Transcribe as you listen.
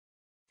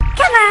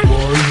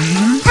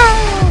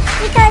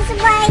Because the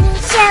Whitey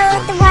Show,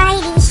 the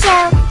Whitey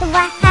Show, the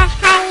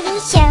Whitey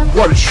Show.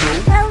 Whitey Show.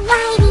 The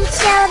Whitey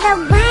Show, the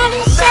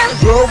Whitey Show.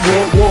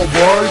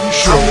 Whitey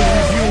Show. I'm the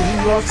review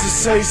who loves to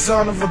say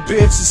son of a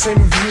bitch. The same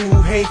review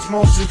who hates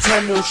most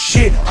Nintendo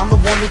shit. I'm the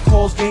one who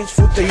calls games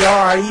for what they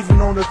are. I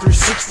even own a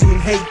 360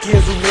 and hate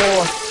Gears of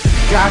War.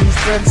 Guy who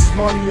spends his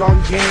money on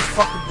games,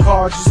 fucking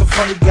cards. Just a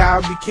funny guy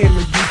who became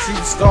a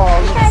YouTube star.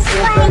 Looking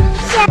for a better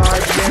view,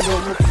 my agenda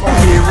look far.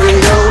 Here we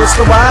go, it's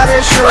the Whitey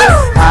Show.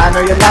 I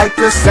know you like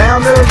the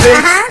sound of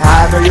it.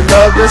 I know you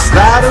love the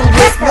style of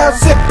it. Now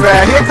sit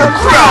back, here comes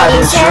the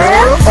Whitey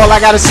Show. All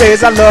I gotta say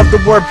is I love the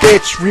word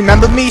bitch.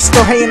 Remember me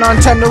still hating on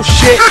Nintendo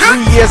shit?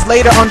 3 years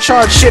later,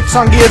 Uncharted shits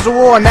on Gears of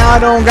War. Now I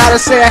don't gotta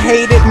say I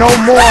hate it no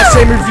more.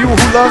 Same review who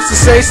loves to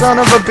say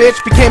son of a bitch.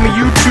 Became a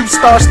YouTube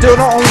star, still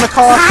don't own a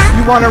car.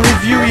 You wanna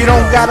review, you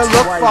don't gotta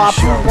look far.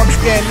 Prove once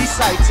again, these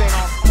sites ain't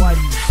on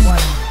Whitey Show.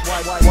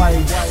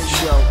 Whitey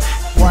Show.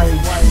 Whitey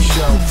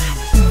Show.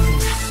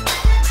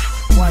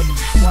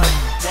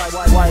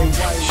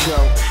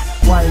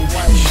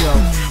 Whitey Show.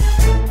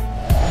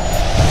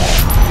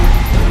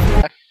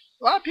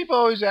 A lot of people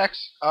always ask,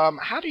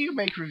 how do you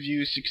make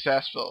reviews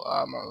successful?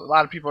 A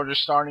lot of people are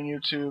just starting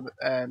YouTube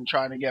and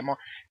trying to get more.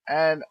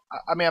 And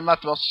I mean, I'm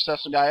not the most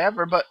successful guy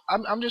ever, but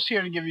I'm just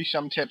here to give you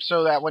some tips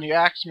so that when you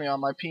ask me on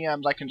my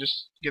PMs, I can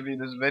just give you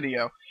this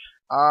video.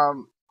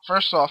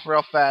 First off,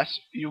 real fast,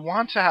 you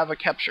want to have a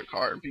capture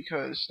card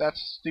because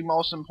that's the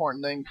most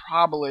important thing,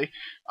 probably,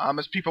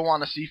 as people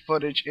want to see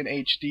footage in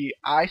HD.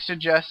 I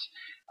suggest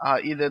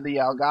either the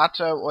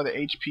Elgato or the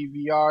HP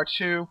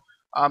VR2.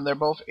 They're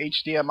both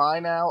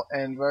HDMI now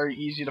and very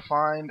easy to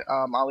find.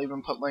 I'll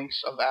even put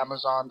links of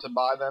Amazon to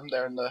buy them.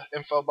 They're in the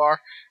info bar.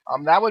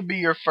 That would be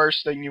your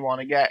first thing you want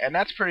to get, and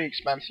that's pretty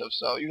expensive.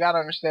 So you got to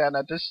understand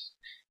that this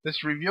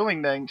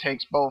reviewing thing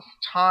takes both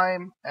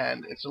time,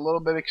 and it's a little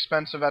bit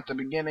expensive at the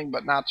beginning,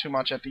 but not too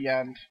much at the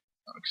end,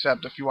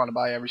 except if you want to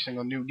buy every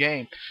single new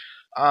game.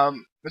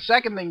 The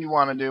second thing you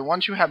want to do,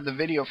 once you have the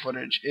video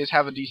footage, is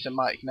have a decent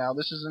mic. Now,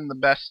 this isn't the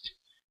best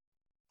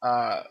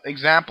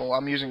example.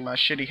 I'm using my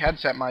shitty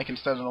headset mic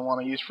instead of the one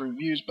I use for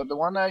reviews, but the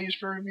one that I use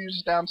for reviews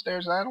is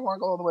downstairs, and I don't want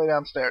to go all the way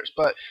downstairs.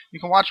 But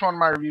you can watch one of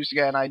my reviews to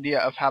get an idea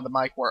of how the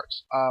mic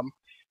works.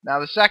 Now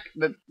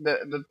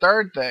the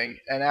third thing,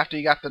 and after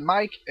you got the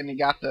mic and you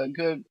got the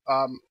good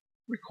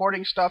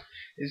recording stuff,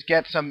 is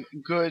get some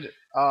good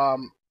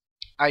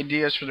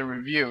ideas for the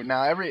review.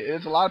 Now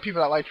there's a lot of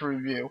people that like to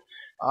review,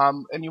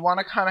 and you want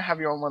to kind of have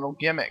your own little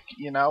gimmick,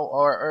 you know,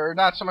 or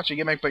not so much a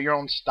gimmick, but your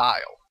own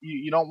style.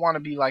 You don't want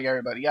to be like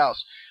everybody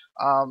else.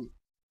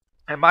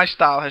 And my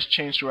style has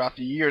changed throughout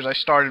the years. I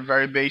started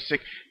very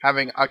basic,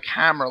 having a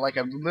camera, like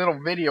a little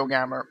video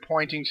camera,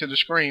 pointing to the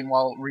screen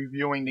while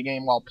reviewing the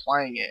game while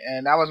playing it.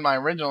 And that was my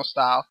original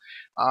style.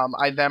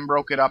 I then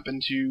broke it up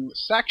into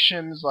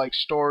sections, like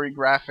story,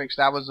 graphics.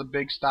 That was a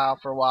big style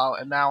for a while.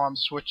 And now I'm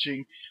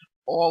switching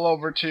all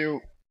over to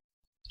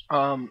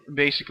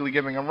basically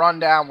giving a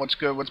rundown, what's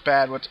good, what's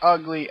bad, what's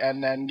ugly,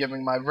 and then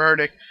giving my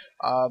verdict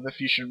of if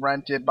you should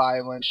rent it, buy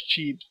it when it's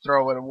cheap,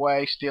 throw it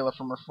away, steal it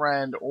from a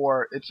friend,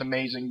 or it's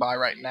amazing, buy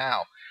right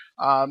now.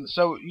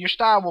 So your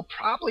style will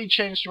probably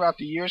change throughout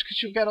the years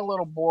because you'll get a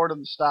little bored of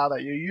the style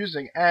that you're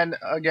using. And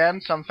again,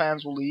 some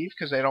fans will leave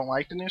because they don't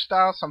like the new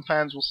style. Some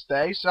fans will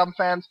stay. Some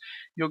fans,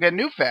 you'll get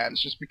new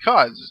fans just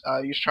because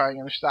you're trying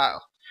a new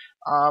style.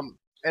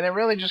 And it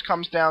really just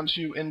comes down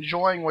to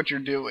enjoying what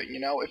you're doing. You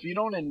know, if you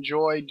don't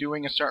enjoy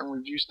doing a certain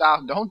review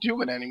style, don't do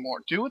it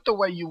anymore. Do it the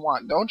way you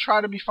want. Don't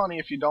try to be funny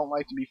if you don't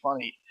like to be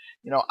funny.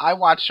 You know, I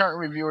watch certain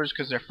reviewers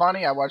because they're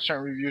funny. I watch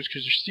certain reviewers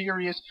because they're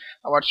serious.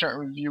 I watch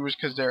certain reviewers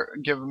because they're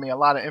giving me a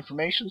lot of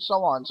information,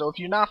 so on. So if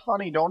you're not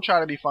funny, don't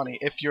try to be funny.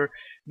 If you're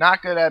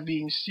not good at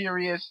being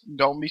serious,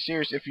 don't be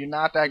serious. If you're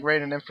not that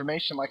great in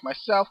information like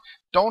myself,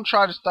 don't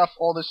try to stuff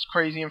all this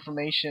crazy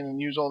information and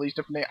use all these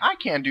different names. I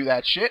can't do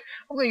that shit.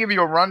 I'm going to give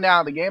you a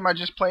rundown of the game I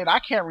just played. I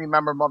can't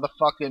remember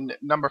motherfucking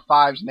number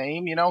 5's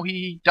name. You know,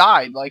 he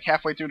died like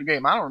halfway through the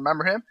game. I don't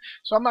remember him.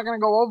 So I'm not going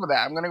to go over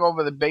that. I'm going to go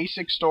over the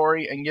basic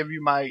story and give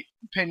you my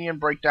opinion,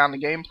 break down the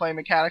gameplay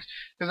mechanics,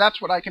 because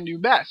that's what I can do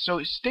best. So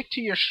stick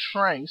to your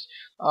strengths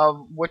of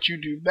what you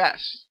do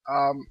best.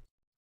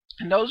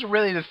 And those are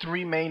really the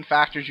three main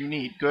factors you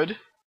need. Good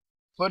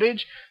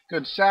footage,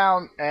 good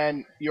sound,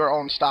 and your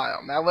own style.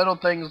 Now little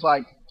things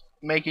like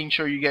making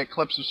sure you get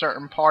clips of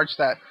certain parts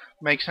that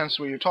make sense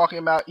to what you're talking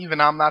about.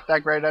 Even I'm not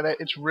that great at it.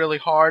 It's really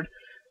hard.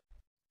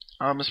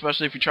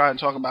 Especially if you try and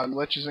talk about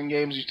glitches in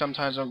games, you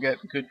sometimes don't get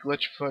good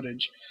glitch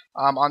footage.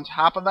 On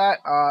top of that,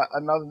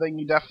 another thing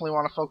you definitely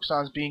want to focus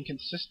on is being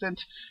consistent.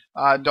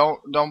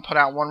 Don't put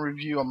out one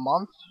review a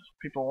month.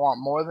 People want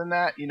more than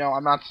that. You know,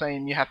 I'm not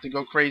saying you have to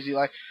go crazy.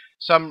 Like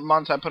some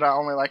months I put out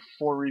only like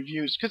 4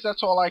 reviews because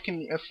that's all I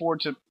can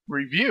afford to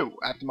review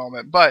at the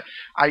moment. But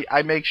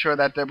I make sure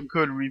that they're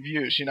good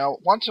reviews. You know,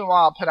 once in a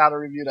while I'll put out a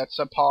review that's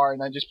subpar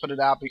and I just put it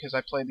out because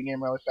I played the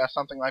game really fast.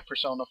 Something like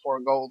Persona 4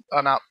 Gold,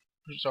 not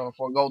Persona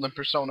 4 Gold and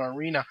Persona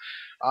Arena.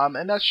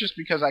 And that's just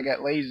because I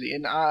get lazy.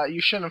 And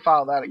you shouldn't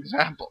follow that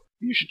example.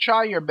 You should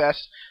try your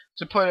best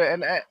to put it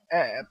and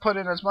put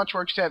in as much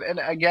work as you can. And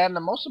again, the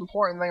most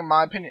important thing in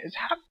my opinion is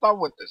have fun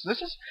with this.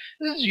 This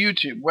is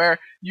YouTube, where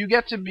you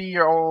get to be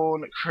your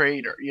own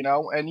creator, you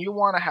know, and you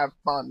want to have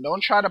fun.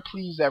 Don't try to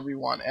please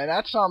everyone, and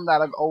that's something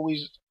that I've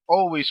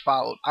always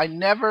followed. I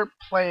never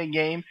play a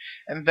game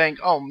and think,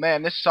 oh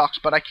man, this sucks,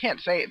 but I can't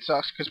say it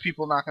sucks because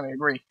people are not going to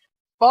agree.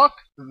 Fuck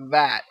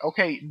that.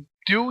 Okay,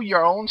 do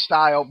your own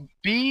style,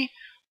 be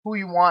who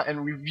you want,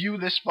 and review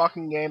this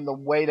fucking game the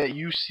way that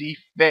you see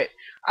fit.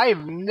 I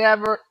have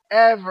never,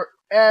 ever,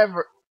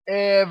 ever,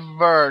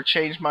 ever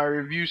changed my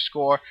review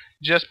score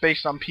just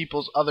based on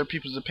other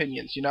people's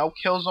opinions. You know,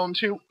 Killzone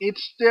 2,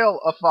 it's still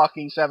a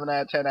fucking 7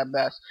 out of 10 at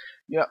best.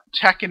 You know,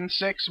 Tekken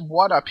 6,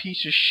 what a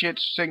piece of shit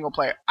single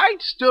player. I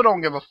still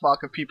don't give a fuck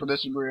if people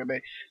disagree with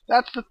me.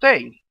 That's the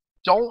thing.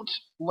 Don't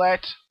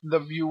let the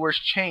viewers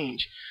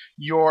change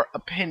your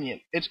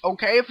opinion. It's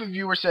okay if a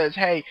viewer says,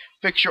 hey,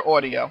 fix your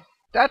audio.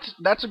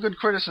 That's a good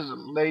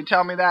criticism. They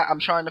tell me that, I'm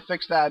trying to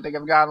fix that. I think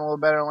I've gotten a little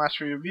better in the last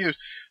few reviews.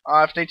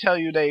 If they tell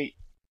you they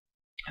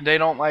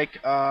don't like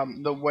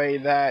the way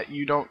that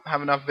you don't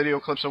have enough video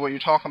clips of what you're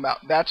talking about,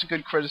 that's a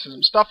good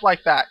criticism. Stuff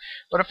like that.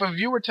 But if a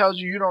viewer tells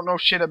you you don't know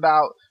shit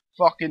about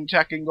fucking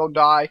Tekken, go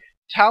die,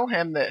 tell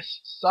him this: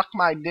 suck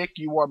my dick,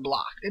 you are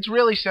blocked. It's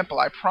really simple.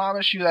 I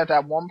promise you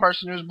that one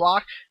person who's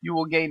blocked, you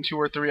will gain 2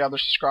 or 3 other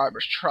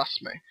subscribers.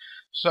 Trust me.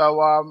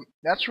 So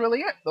that's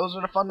really it. Those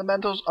are the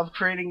fundamentals of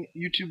creating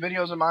YouTube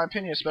videos, in my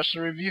opinion, especially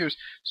reviews.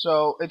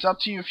 So it's up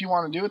to you if you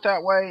want to do it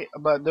that way,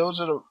 but those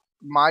are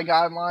my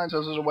guidelines.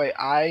 Those are the way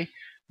I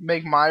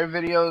make my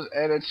videos,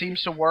 and it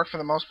seems to work for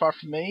the most part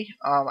for me,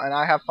 and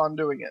I have fun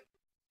doing it.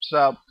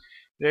 So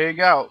there you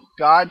go.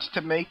 Guides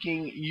to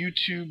making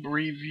YouTube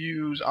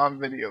reviews on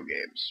video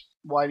games.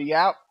 Whitey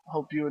out.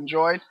 Hope you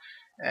enjoyed,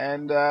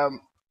 and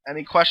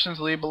any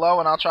questions, leave below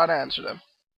and I'll try to answer them.